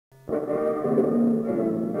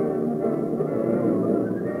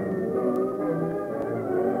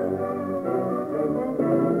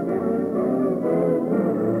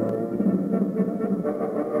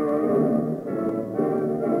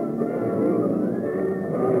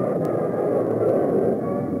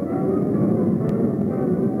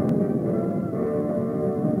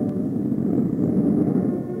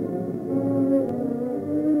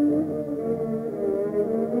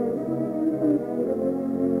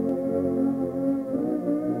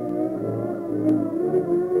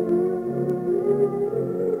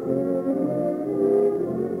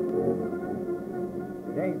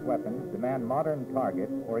Today's weapons demand modern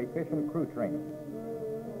targets or efficient crew training.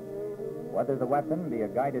 Whether the weapon be a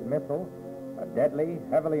guided missile, a deadly,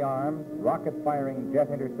 heavily armed, rocket-firing jet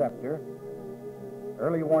interceptor,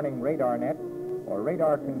 early warning radar net, or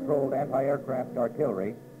radar-controlled anti-aircraft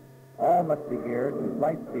artillery, all must be geared to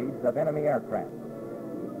flight speeds of enemy aircraft.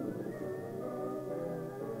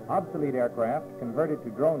 Obsolete aircraft converted to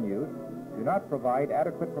drone use do not provide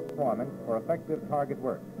adequate performance for effective target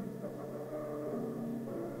work.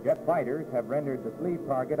 Jet fighters have rendered the sleeve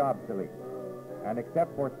target obsolete, and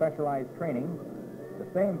except for specialized training, the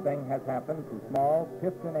same thing has happened to small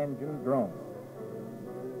piston-engine drones.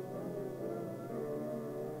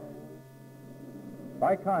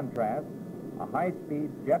 By contrast, a high-speed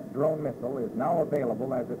jet drone missile is now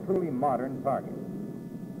available as a truly modern target.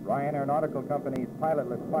 Ryan Aeronautical Company's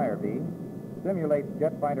pilotless Firebee simulates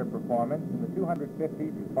jet fighter performance in the 250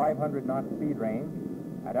 to 500 knot speed range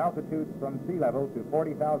at altitudes from sea level to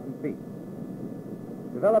 40,000 feet.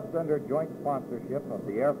 Developed under joint sponsorship of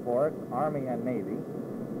the Air Force, Army, and Navy,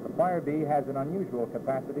 the Firebee has an unusual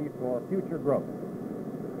capacity for future growth.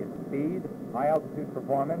 Its speed, high-altitude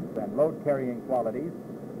performance, and load-carrying qualities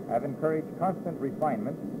have encouraged constant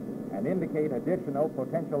refinement and indicate additional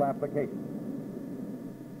potential applications.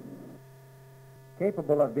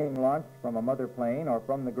 Capable of being launched from a mother plane or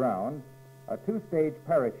from the ground, a two-stage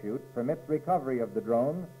parachute permits recovery of the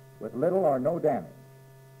drone with little or no damage.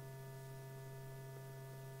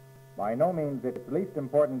 By no means its least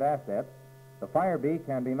important asset, the Firebee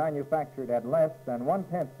can be manufactured at less than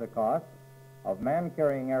 1/10 the cost of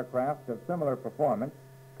man-carrying aircraft of similar performance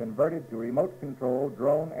converted to remote-controlled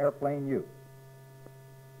drone airplane use.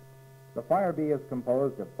 The Firebee is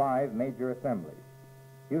composed of 5 major assemblies: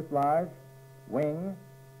 fuselage, wing,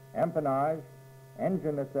 empennage,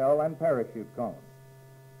 engine nacelle, and parachute cone.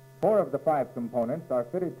 4 of the 5 components are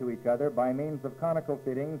fitted to each other by means of conical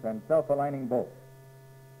fittings and self-aligning bolts.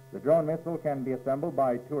 The drone missile can be assembled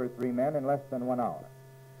by 2 or 3 men in less than 1 hour.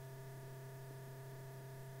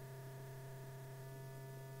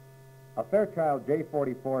 A Fairchild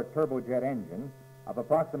J-44 turbojet engine of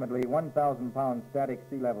approximately 1,000-pound static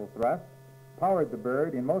sea-level thrust powered the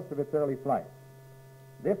bird in most of its early flight.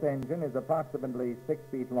 This engine is approximately 6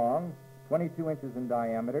 feet long, 22 inches in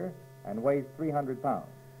diameter, and weighs 300 pounds.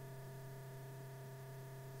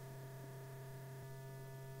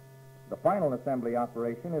 The final assembly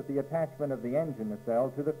operation is the attachment of the engine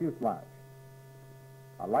nacelle to the fuselage.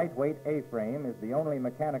 A lightweight A-frame is the only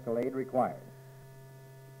mechanical aid required.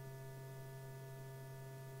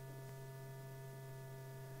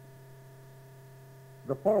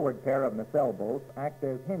 The forward pair of nacelle bolts act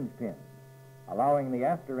as hinge pins, allowing the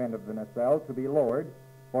after end of the nacelle to be lowered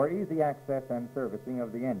for easy access and servicing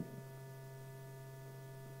of the engine.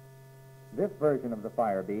 This version of the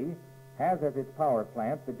Firebee has as its power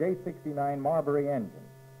plant the J-69 Marbury engine,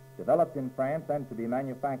 developed in France and to be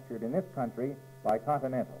manufactured in this country by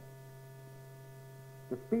Continental.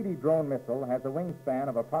 The speedy drone missile has a wingspan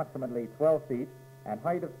of approximately 12 feet and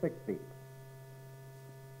height of 6 feet.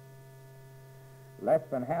 Less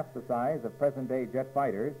than half the size of present-day jet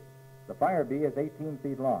fighters, the Firebee is 18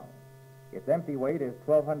 feet long. Its empty weight is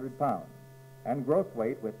 1,200 pounds, and gross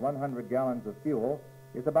weight with 100 gallons of fuel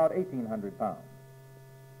is about 1,800 pounds.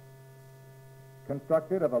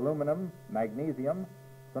 Constructed of aluminum, magnesium,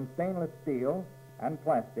 some stainless steel, and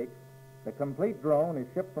plastics, the complete drone is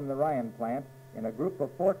shipped from the Ryan plant in a group of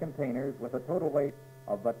 4 containers with a total weight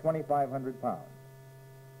of about 2,500 pounds.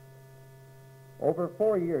 Over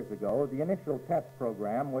 4 years ago, the initial test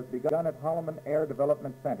program was begun at Holloman Air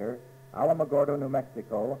Development Center, Alamogordo, New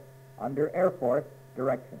Mexico, under Air Force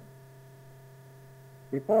direction.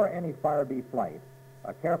 Before any Firebee flight,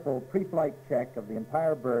 a careful pre-flight check of the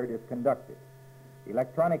entire bird is conducted.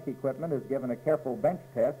 Electronic equipment is given a careful bench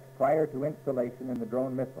test prior to installation in the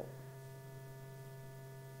drone missile.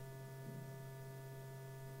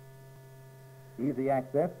 Easy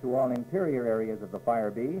access to all interior areas of the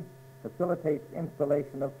Firebee facilitates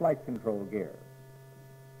installation of flight control gear.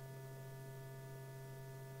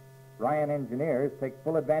 Ryan engineers take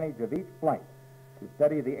full advantage of each flight to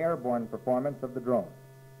study the airborne performance of the drone.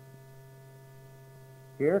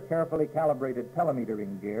 Here, carefully calibrated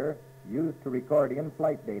telemetering gear used to record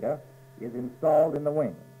in-flight data is installed in the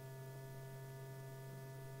wing.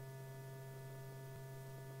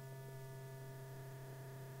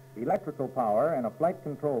 Electrical power and a flight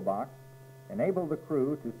control box enable the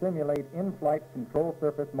crew to simulate in-flight control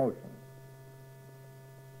surface motion.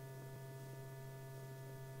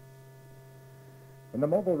 In the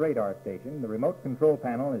mobile radar station, the remote control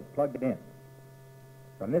panel is plugged in.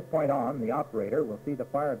 From this point on, the operator will see the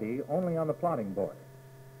Firebee only on the plotting board.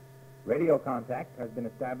 Radio contact has been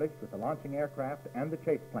established with the launching aircraft and the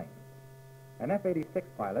chase plane. An F-86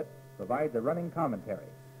 pilot provides a running commentary.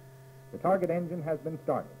 The target engine has been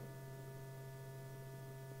started.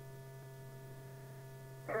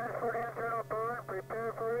 Transfer the internal power and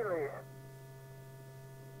prepare for release.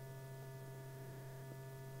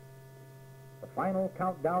 The final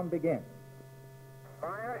countdown begins.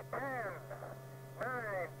 Minus 10, 9,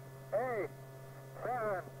 8,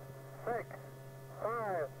 7, 6,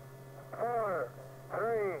 5, 4, 3,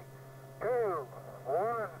 2,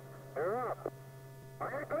 1, you're up.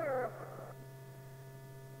 Are you clear?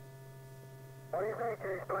 What do you think,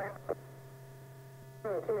 Chase Plane?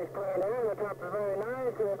 Chase Plane here, the top is very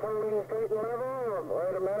nice, it's holding straight and level.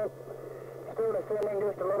 Wait a minute. Still descending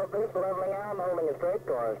just a little bit, leveling out and holding a straight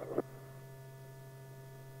course.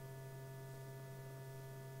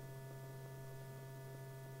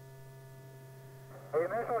 The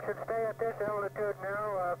missile should stay at this altitude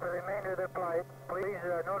now for the remainder of the flight. Please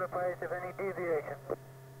notify us of any deviation.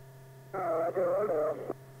 Roger, will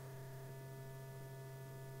do.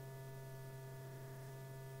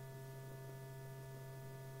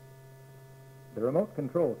 The remote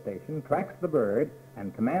control station tracks the bird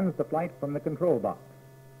and commands the flight from the control box.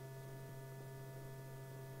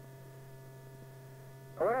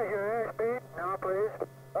 What is your airspeed now, please?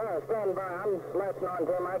 Stand by. I'm latching on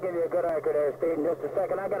to him. I'll give you a good accurate airspeed in just a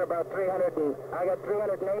second. I got about 380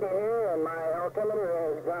 here, and my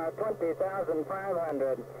altimeter is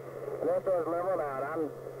 20,500. And this is leveled out. I'm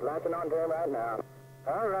latching on to him right now.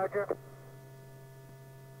 All right, Roger.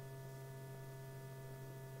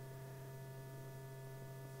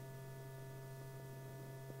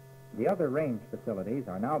 The other range facilities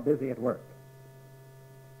are now busy at work.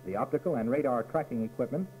 The optical and radar tracking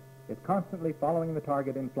equipment is constantly following the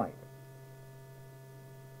target in flight.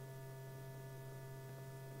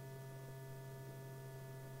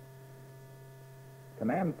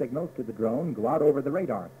 Command signals to the drone go out over the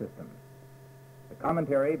radar system. The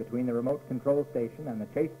commentary between the remote control station and the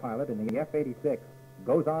chase pilot in the F-86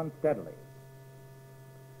 goes on steadily.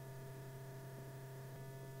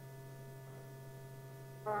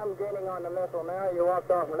 I'm gaining on the missile now. You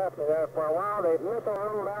walked off and left me there for a while. The missile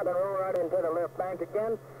rolled out and rolled right into the left bank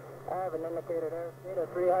again. I have an indicated airspeed of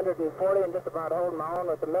 340 and just about holding my own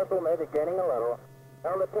with the missile, maybe gaining a little.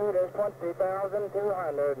 Altitude is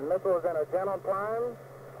 20,200. The missile is in a gentle climb.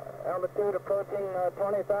 Altitude approaching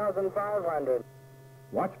 20,500.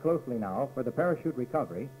 Watch closely now for the parachute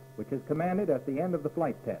recovery, which is commanded at the end of the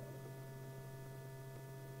flight test.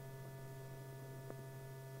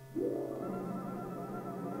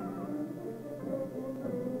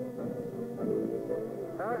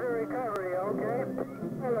 How's the recovery, okay?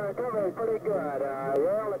 Well, the recovery is pretty good.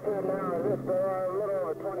 Your altitude now is just a little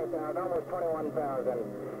over 20,000, almost 21,000.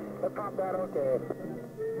 It popped out okay.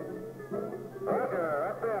 Roger,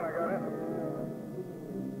 that's it, I got it.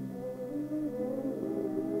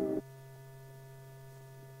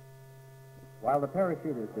 While the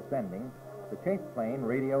parachute is descending, the chase plane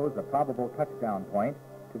radios a probable touchdown point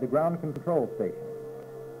to the ground control station.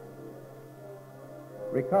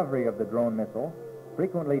 Recovery of the drone missile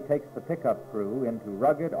frequently takes the pickup crew into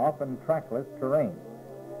rugged, often trackless terrain.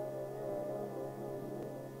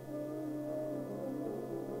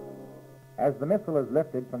 As the missile is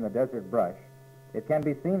lifted from the desert brush, it can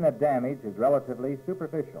be seen that damage is relatively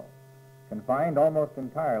superficial, confined almost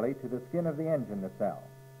entirely to the skin of the engine nacelle.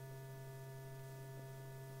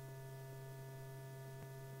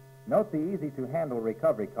 Note the easy-to-handle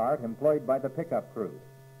recovery cart employed by the pickup crew.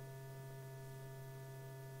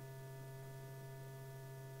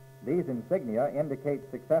 These insignia indicate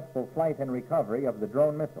successful flight and recovery of the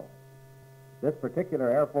drone missile. This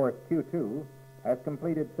particular Air Force Q-2 has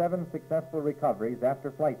completed 7 successful recoveries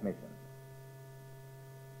after flight missions.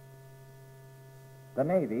 The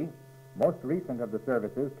Navy, most recent of the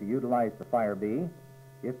services to utilize the Firebee,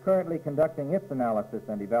 is currently conducting its analysis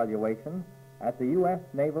and evaluation at the U.S.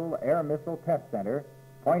 Naval Air Missile Test Center,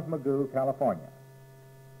 Point Mugu, California.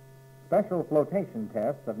 Special flotation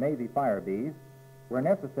tests of Navy Firebees were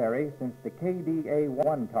necessary since the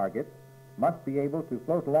KDA-1 targets must be able to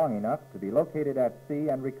float long enough to be located at sea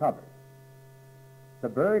and recovered. The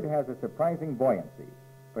bird has a surprising buoyancy,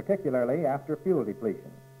 particularly after fuel depletion.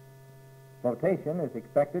 Flotation is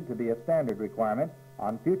expected to be a standard requirement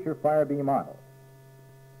on future Firebee models.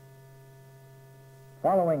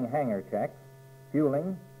 Following hangar checks,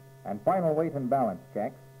 fueling, and final weight and balance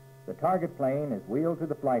checks, the target plane is wheeled to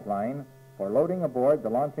the flight line for loading aboard the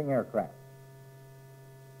launching aircraft.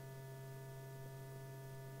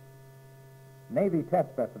 Navy test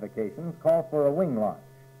specifications call for a wing launch.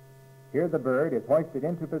 Here the bird is hoisted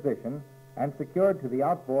into position and secured to the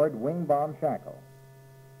outboard wing bomb shackle.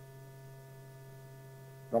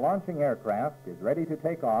 The launching aircraft is ready to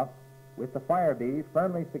take off with the Firebee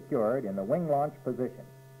firmly secured in the wing launch position.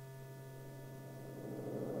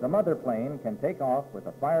 The mother plane can take off with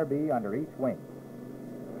a Firebee under each wing.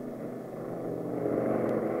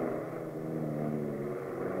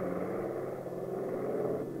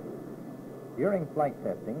 During flight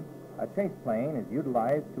testing, a chase plane is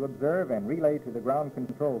utilized to observe and relay to the ground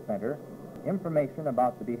control center information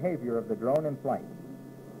about the behavior of the drone in flight.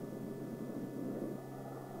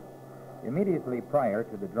 Immediately prior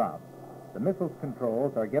to the drop, the missile's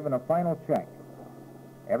controls are given a final check.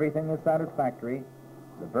 Everything is satisfactory.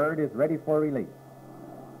 The bird is ready for release.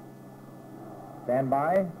 Stand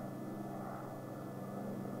by.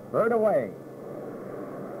 Bird away.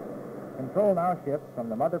 Control now shifts from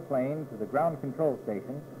the mother plane to the ground control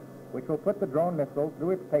station, which will put the drone missile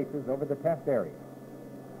through its paces over the test area.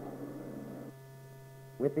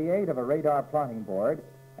 With the aid of a radar plotting board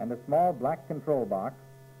and a small black control box,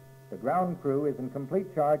 the ground crew is in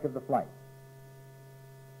complete charge of the flight.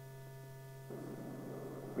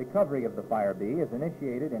 Recovery of the Firebee is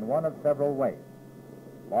initiated in one of several ways: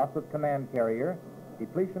 loss of command carrier,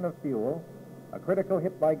 depletion of fuel, a critical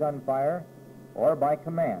hit by gunfire, or by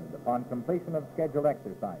command upon completion of scheduled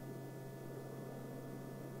exercises.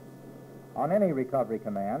 On any recovery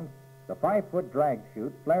command, the 5-foot drag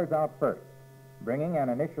chute flares out first, bringing an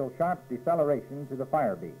initial sharp deceleration to the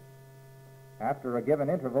Firebee. After a given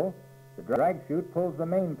interval, the drag chute pulls the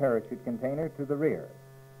main parachute container to the rear,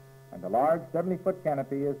 and a large 70-foot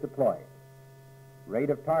canopy is deployed. Rate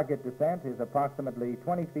of target descent is approximately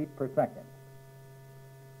 20 feet per second.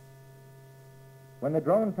 When the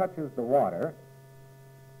drone touches the water,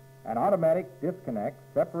 an automatic disconnect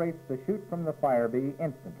separates the chute from the Firebee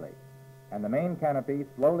instantly, and the main canopy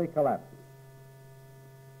slowly collapses.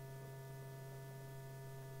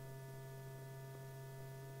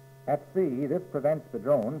 At sea, this prevents the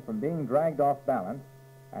drone from being dragged off balance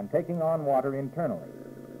and taking on water internally,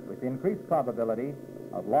 with increased probability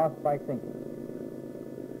of loss by sinking.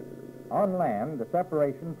 On land, the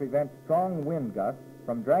separation prevents strong wind gusts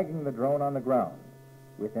from dragging the drone on the ground,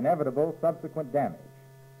 with inevitable subsequent damage.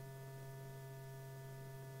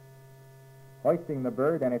 Hoisting the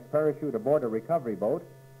bird and its parachute aboard a recovery boat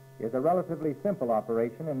is a relatively simple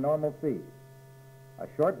operation in normal seas. A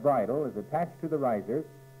short bridle is attached to the risers,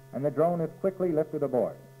 and the drone is quickly lifted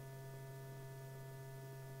aboard.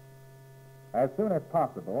 As soon as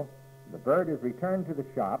possible, the bird is returned to the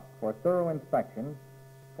shop for thorough inspection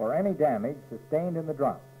for any damage sustained in the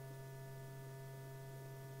drop.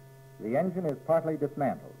 The engine is partly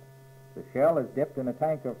dismantled. The shell is dipped in a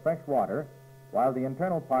tank of fresh water, while the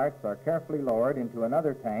internal parts are carefully lowered into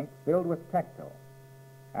another tank filled with Tectil.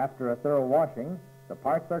 After a thorough washing, the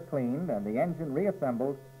parts are cleaned and the engine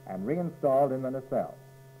reassembled and reinstalled in the nacelle.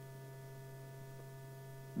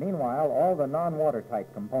 Meanwhile, all the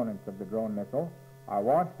non-watertight components of the drone missile are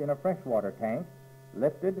washed in a freshwater tank,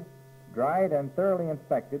 lifted, dried, and thoroughly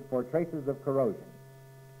inspected for traces of corrosion.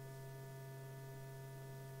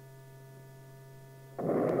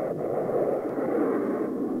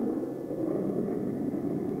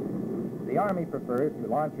 The Army prefers to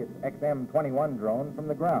launch its XM-21 drone from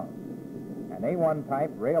the ground. An A-1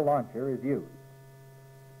 type rail launcher is used.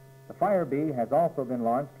 The Firebee has also been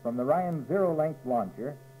launched from the Ryan zero-length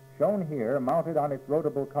launcher, shown here mounted on its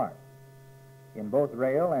rotable cart. In both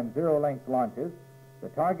rail and zero-length launches, the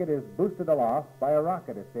target is boosted aloft by a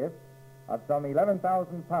rocket assist of some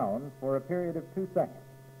 11,000 pounds for a period of 2 seconds,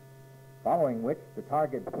 following which the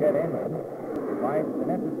target's jet engine provides the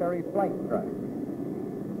necessary flight thrust.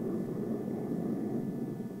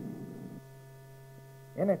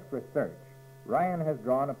 In its research, Ryan has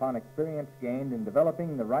drawn upon experience gained in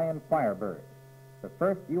developing the Ryan Firebird, the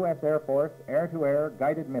first U.S. Air Force air-to-air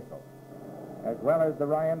guided missile, as well as the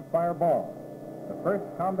Ryan Fireball, the first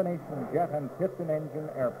combination jet and piston engine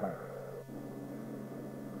airplane.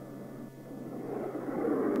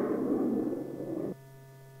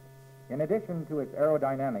 In addition to its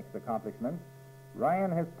aerodynamics accomplishments,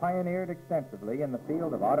 Ryan has pioneered extensively in the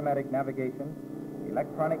field of automatic navigation,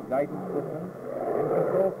 electronic guidance systems, and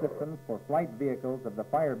control systems for flight vehicles of the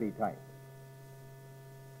Firebee type.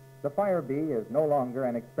 The Firebee is no longer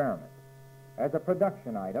an experiment. As a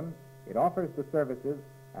production item, it offers the services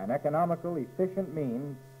an economical, efficient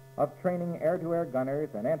means of training air-to-air gunners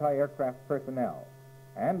and anti-aircraft personnel,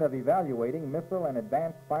 and of evaluating missile and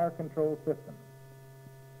advanced fire control systems.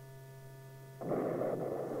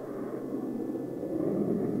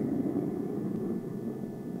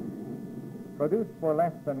 Produced for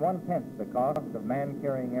less than 1/10 the cost of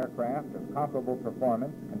man-carrying aircraft of comparable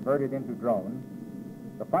performance converted into drones,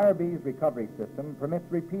 the Firebee's recovery system permits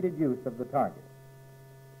repeated use of the target.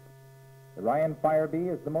 The Ryan Firebee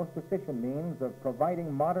is the most efficient means of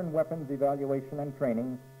providing modern weapons evaluation and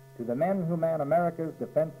training to the men who man America's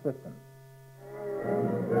defense systems.